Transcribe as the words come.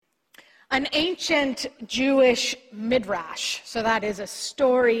An ancient Jewish midrash, so that is a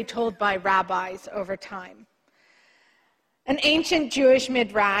story told by rabbis over time. An ancient Jewish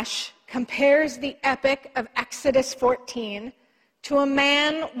midrash compares the epic of Exodus 14 to a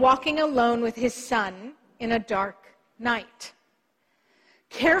man walking alone with his son in a dark night.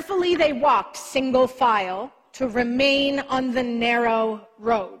 Carefully they walked single file to remain on the narrow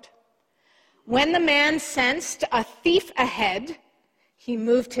road. When the man sensed a thief ahead, he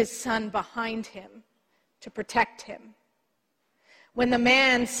moved his son behind him to protect him. When the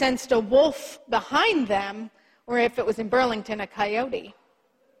man sensed a wolf behind them, or if it was in Burlington, a coyote,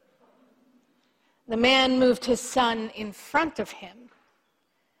 the man moved his son in front of him.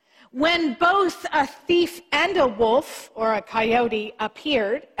 When both a thief and a wolf, or a coyote,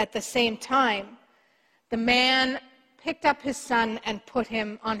 appeared at the same time, the man picked up his son and put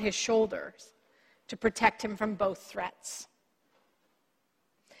him on his shoulders to protect him from both threats.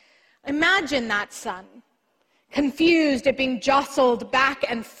 Imagine that son, confused at being jostled back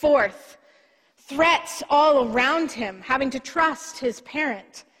and forth, threats all around him, having to trust his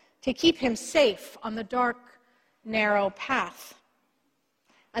parent to keep him safe on the dark, narrow path.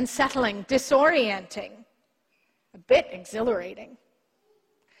 Unsettling, disorienting, a bit exhilarating.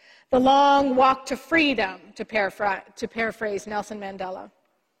 The long walk to freedom, to paraphrase Nelson Mandela,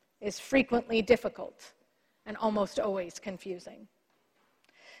 is frequently difficult and almost always confusing.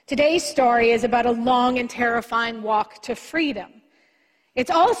 Today's story is about a long and terrifying walk to freedom.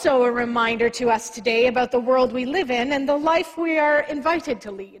 It's also a reminder to us today about the world we live in and the life we are invited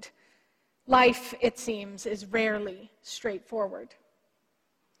to lead. Life, it seems, is rarely straightforward.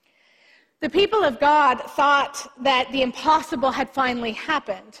 The people of God thought that the impossible had finally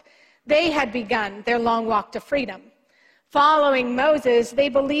happened. They had begun their long walk to freedom. Following Moses, they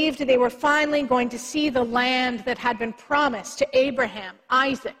believed they were finally going to see the land that had been promised to Abraham,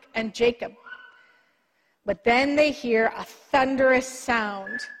 Isaac, and Jacob. But then they hear a thunderous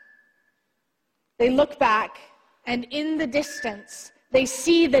sound. They look back, and in the distance, they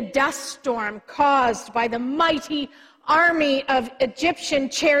see the dust storm caused by the mighty army of Egyptian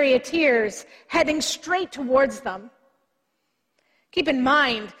charioteers heading straight towards them. Keep in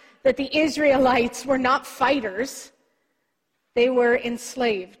mind that the Israelites were not fighters. They were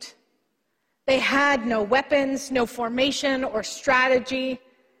enslaved. They had no weapons, no formation or strategy,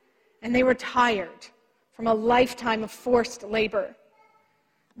 and they were tired from a lifetime of forced labor.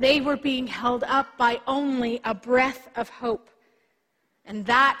 They were being held up by only a breath of hope, and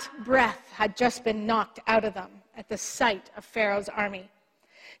that breath had just been knocked out of them at the sight of Pharaoh's army.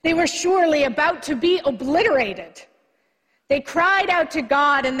 They were surely about to be obliterated. They cried out to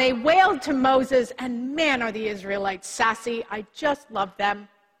God and they wailed to Moses, and man, are the Israelites sassy. I just love them.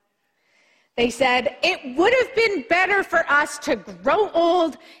 They said, "It would have been better for us to grow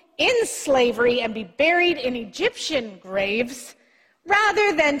old in slavery and be buried in Egyptian graves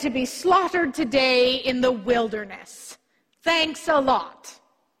rather than to be slaughtered today in the wilderness. Thanks a lot."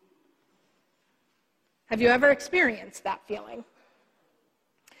 Have you ever experienced that feeling?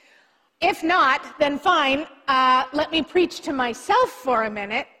 If not, then fine, let me preach to myself for a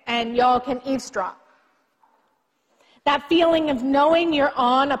minute and y'all can eavesdrop. That feeling of knowing you're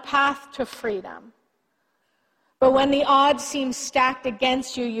on a path to freedom. But when the odds seem stacked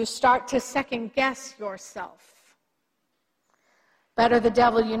against you, you start to second guess yourself. Better the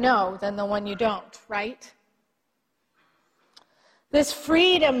devil you know than the one you don't, right? This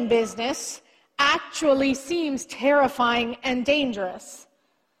freedom business actually seems terrifying and dangerous.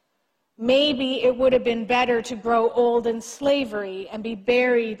 Maybe it would have been better to grow old in slavery and be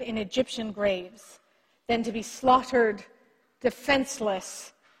buried in Egyptian graves than to be slaughtered,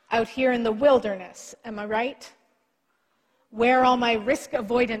 defenseless, out here in the wilderness. Am I right? Where are all my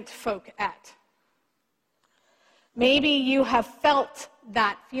risk-avoidant folk at? Maybe you have felt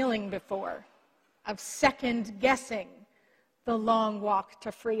that feeling before, of second-guessing the long walk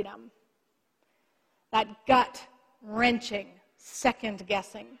to freedom. That gut-wrenching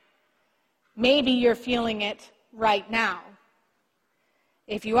second-guessing. Maybe you're feeling it right now.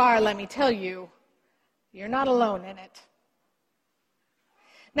 If you are, let me tell you, you're not alone in it.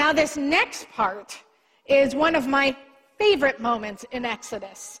 Now, this next part is one of my favorite moments in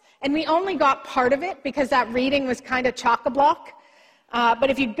Exodus. And we only got part of it because that reading was kind of chock-a-block. But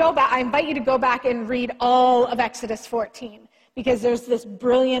if you go back, I invite you to go back and read all of Exodus 14 because there's this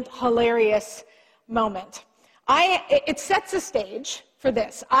brilliant, hilarious moment. It sets the stage for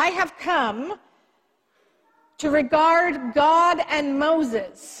this. I have come to regard God and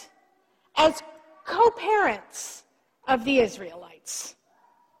Moses as co-parents of the Israelites.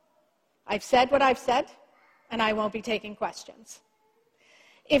 I've said what I've said, and I won't be taking questions.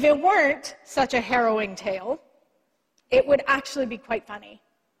 If it weren't such a harrowing tale, it would actually be quite funny.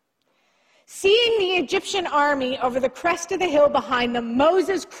 Seeing the Egyptian army over the crest of the hill behind them,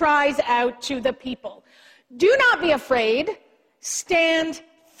 Moses cries out to the people, "Do not be afraid, stand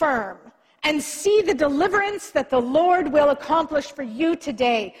firm, and see the deliverance that the Lord will accomplish for you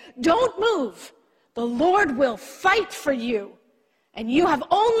today. Don't move. The Lord will fight for you, and you have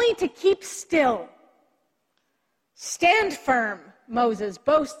only to keep still." Stand firm, Moses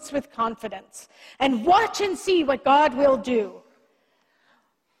boasts with confidence, and watch and see what God will do.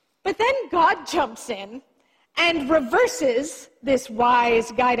 But then God jumps in and reverses this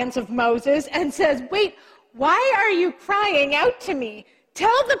wise guidance of Moses and says, "Wait, why are you crying out to me?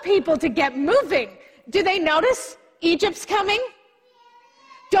 Tell the people to get moving. Do they notice Egypt's coming?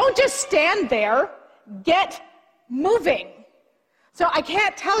 Don't just stand there. Get moving." So I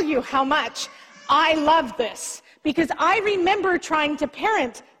can't tell you how much I love this, because I remember trying to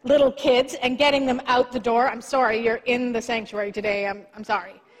parent little kids and getting them out the door. I'm sorry, you're in the sanctuary today. I'm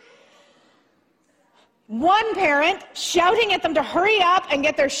sorry. One parent shouting at them to hurry up and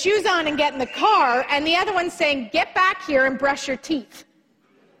get their shoes on and get in the car, and the other one saying, "Get back here and brush your teeth."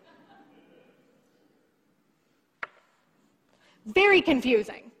 Very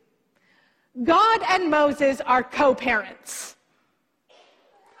confusing. God and Moses are co-parents.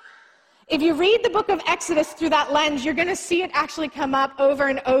 If you read the book of Exodus through that lens, you're going to see it actually come up over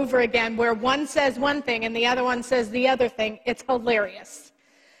and over again, where one says one thing and the other one says the other thing. It's hilarious.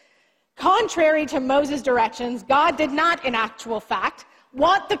 Contrary to Moses' directions, God did not, in actual fact,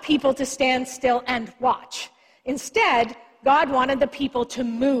 want the people to stand still and watch. Instead, God wanted the people to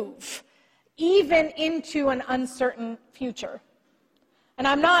move, even into an uncertain future. And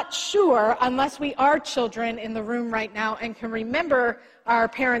I'm not sure, unless we are children in the room right now and can remember our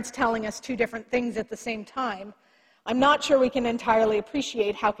parents telling us two different things at the same time, I'm not sure we can entirely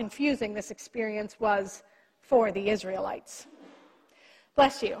appreciate how confusing this experience was for the Israelites.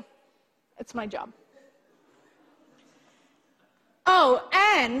 Bless you. It's my job. Oh,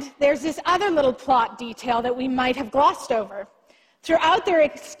 and there's this other little plot detail that we might have glossed over. Throughout their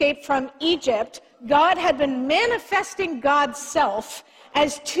escape from Egypt, God had been manifesting God's self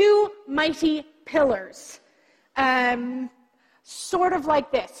as two mighty pillars. Sort of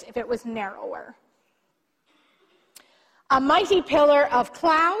like this, if it was narrower. A mighty pillar of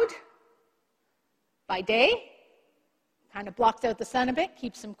cloud by day, kind of blocks out the sun a bit,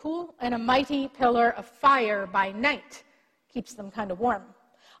 keeps them cool, and a mighty pillar of fire by night, keeps them kind of warm.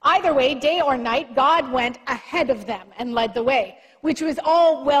 Either way, day or night, God went ahead of them and led the way, which was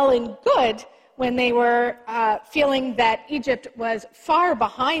all well and good when they were feeling that Egypt was far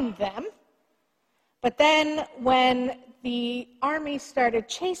behind them. But then when the army started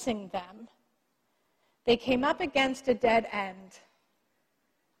chasing them, they came up against a dead end,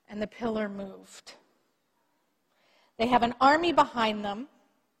 and the pillar moved. They have an army behind them.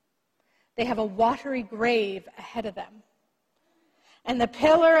 They have a watery grave ahead of them. And the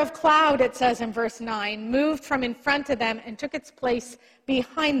pillar of cloud, it says in verse 9, moved from in front of them and took its place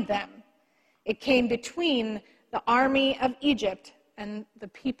behind them. It came between the army of Egypt and the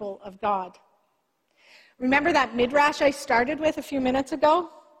people of God. Remember that midrash I started with a few minutes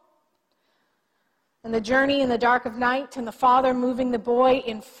ago? And the journey in the dark of night, and the father moving the boy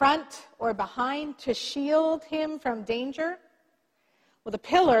in front or behind to shield him from danger? Well, the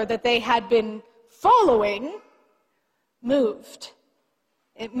pillar that they had been following moved.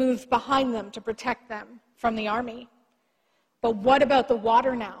 It moved behind them to protect them from the army. But what about the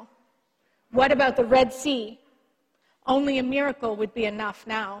water now? What about the Red Sea? Only a miracle would be enough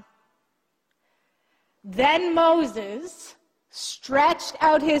now. Then Moses stretched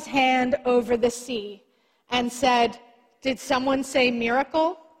out his hand over the sea and said, "Did someone say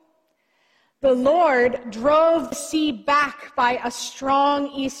miracle?" The Lord drove the sea back by a strong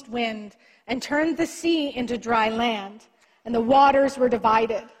east wind and turned the sea into dry land, and the waters were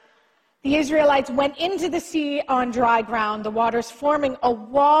divided. The Israelites went into the sea on dry ground, the waters forming a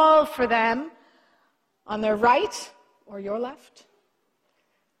wall for them on their right or your left.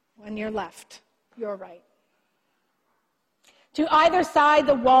 On your left, your right. To either side,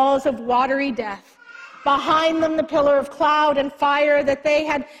 the walls of watery death. Behind them, the pillar of cloud and fire that they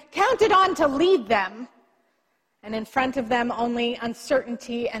had counted on to lead them. And in front of them, only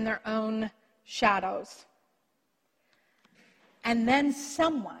uncertainty and their own shadows. And then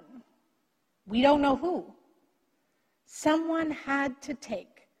someone, we don't know who, someone had to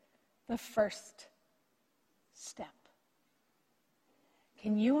take the first step.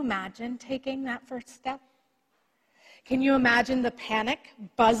 Can you imagine taking that first step? Can you imagine the panic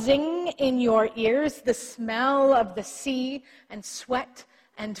buzzing in your ears, the smell of the sea and sweat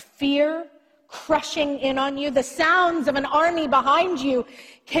and fear crushing in on you, the sounds of an army behind you.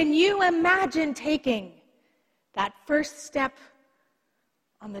 Can you imagine taking that first step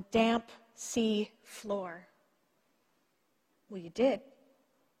on the damp sea floor? Well, you did.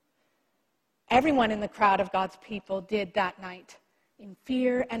 Everyone in the crowd of God's people did that night, in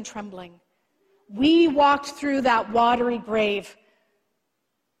fear and trembling. We walked through that watery grave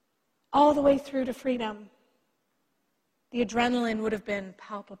all the way through to freedom. The adrenaline would have been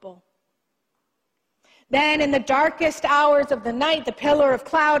palpable. Then in the darkest hours of the night, the pillar of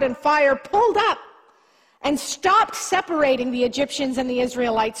cloud and fire pulled up and stopped separating the Egyptians and the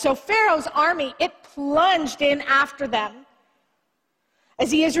Israelites. So Pharaoh's army, it plunged in after them. As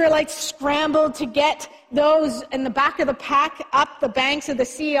the Israelites scrambled to get those in the back of the pack up the banks of the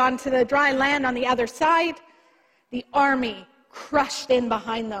sea onto the dry land on the other side, the army crushed in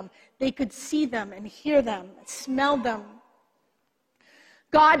behind them. They could see them and hear them, smell them.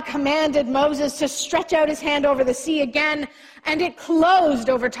 God commanded Moses to stretch out his hand over the sea again, and it closed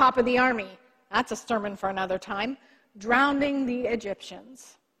over top of the army. That's a sermon for another time. Drowning the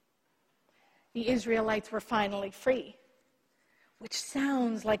Egyptians. The Israelites were finally free, which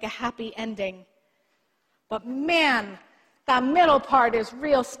sounds like a happy ending. But man, that middle part is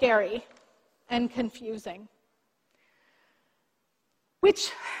real scary and confusing.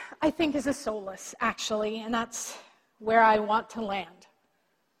 Which I think is a solace, actually, and that's where I want to land.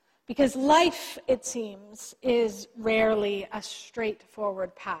 Because life, it seems, is rarely a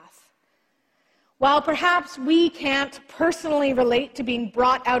straightforward path. While perhaps we can't personally relate to being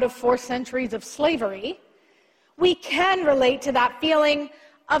brought out of 4 centuries of slavery, we can relate to that feeling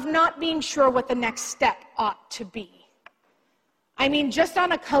of not being sure what the next step ought to be. I mean, just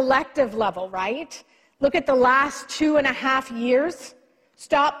on a collective level, right? Look at the last 2.5 years.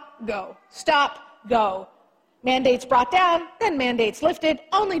 Stop, go. Stop, go. Mandates brought down, then mandates lifted,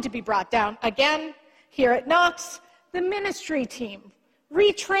 only to be brought down again. Here at Knox, the ministry team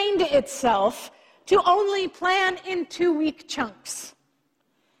retrained itself to only plan in 2-week chunks.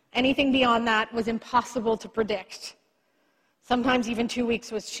 Anything beyond that was impossible to predict. Sometimes even 2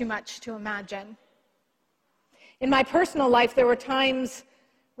 weeks was too much to imagine. In my personal life, there were times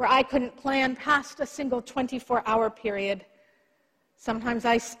where I couldn't plan past a single 24-hour period. Sometimes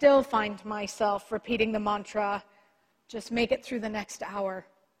I still find myself repeating the mantra, just make it through the next hour.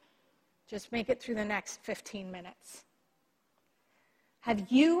 Just make it through the next 15 minutes. Have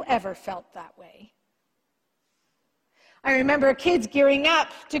you ever felt that way? I remember kids gearing up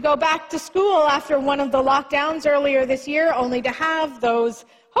to go back to school after one of the lockdowns earlier this year, only to have those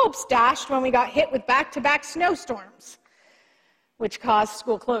hopes dashed when we got hit with back-to-back snowstorms, which caused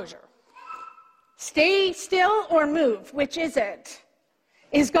school closure. Stay still or move? Which is it?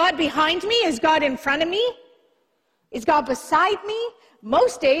 Is God behind me? Is God in front of me? Is God beside me?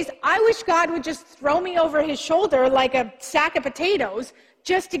 Most days, I wish God would just throw me over his shoulder like a sack of potatoes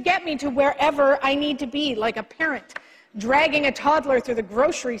just to get me to wherever I need to be, like a parent dragging a toddler through the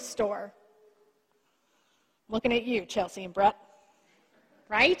grocery store. Looking at you, Chelsea and Brett.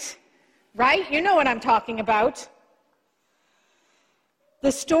 Right? Right? You know what I'm talking about.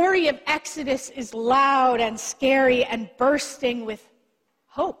 The story of Exodus is loud and scary and bursting with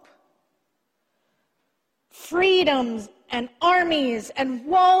hope. Freedoms and armies and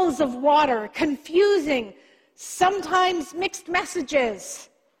walls of water, confusing, sometimes mixed messages.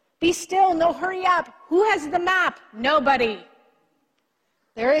 Be still, no hurry up. Who has the map? Nobody.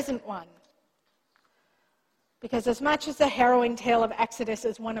 There isn't one. Because as much as the harrowing tale of Exodus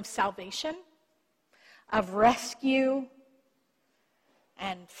is one of salvation, of rescue,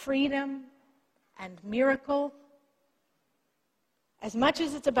 and freedom, and miracle, as much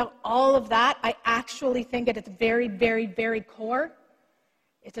as it's about all of that, I actually think at its very, very, very core,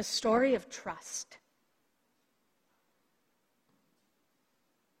 it's a story of trust.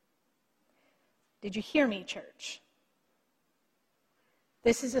 Did you hear me, church?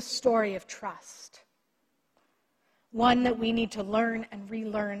 This is a story of trust. One that we need to learn and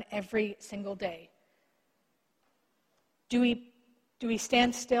relearn every single day. Do we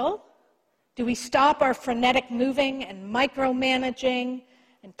stand still? Do we stop our frenetic moving and micromanaging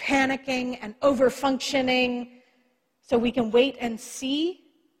and panicking and overfunctioning so we can wait and see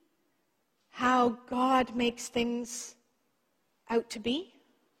how God makes things out to be?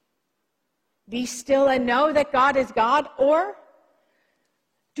 Be still and know that God is God? Or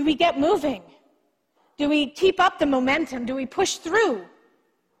do we get moving? Do we keep up the momentum? Do we push through?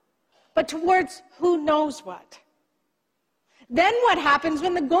 But towards who knows what? Then what happens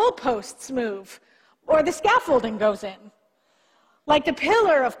when the goalposts move or the scaffolding goes in? Like the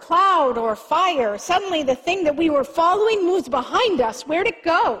pillar of cloud or fire, suddenly the thing that we were following moves behind us. Where'd it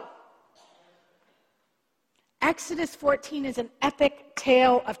go? Exodus 14 is an epic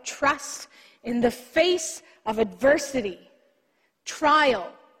tale of trust in the face of adversity,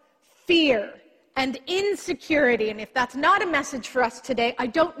 trial, fear, and insecurity. And if that's not a message for us today, I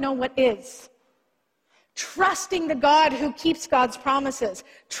don't know what is. Trusting the God who keeps God's promises.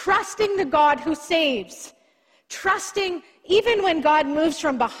 Trusting the God who saves. Trusting even when God moves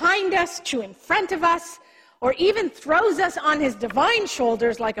from behind us to in front of us, or even throws us on his divine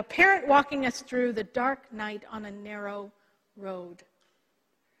shoulders like a parent walking us through the dark night on a narrow road.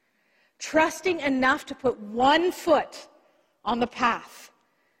 Trusting enough to put one foot on the path,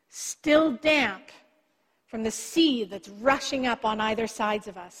 still damp from the sea that's rushing up on either sides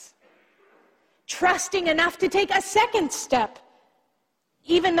of us. Trusting enough to take a second step,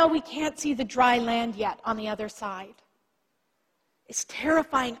 even though we can't see the dry land yet on the other side. It's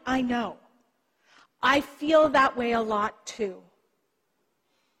terrifying, I know. I feel that way a lot too.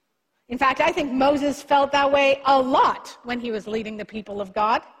 In fact, I think Moses felt that way a lot when he was leading the people of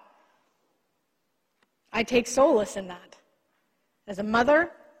God. I take solace in that, as a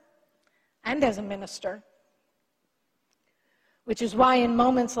mother and as a minister. Which is why in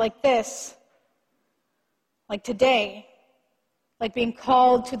moments like this, like today, like being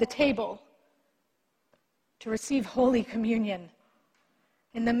called to the table to receive Holy Communion,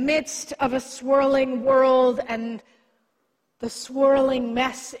 in the midst of a swirling world and the swirling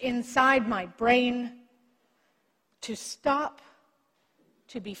mess inside my brain, to stop,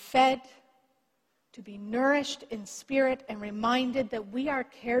 to be fed, to be nourished in spirit and reminded that we are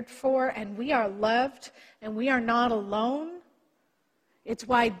cared for and we are loved and we are not alone. It's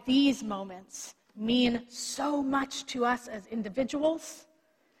why these moments mean so much to us as individuals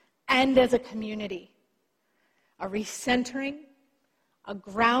and as a community. A recentering, a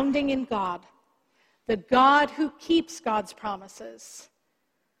grounding in God, the God who keeps God's promises,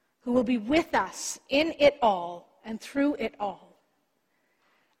 who will be with us in it all and through it all.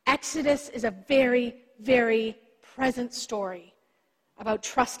 Exodus is a very, very present story about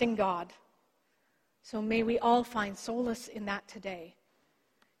trusting God. So may we all find solace in that today.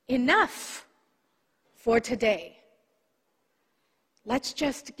 Enough for today. Let's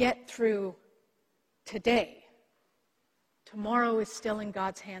just get through today. Tomorrow is still in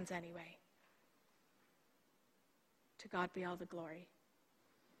God's hands anyway. To God be all the glory.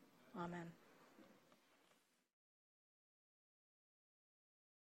 Amen.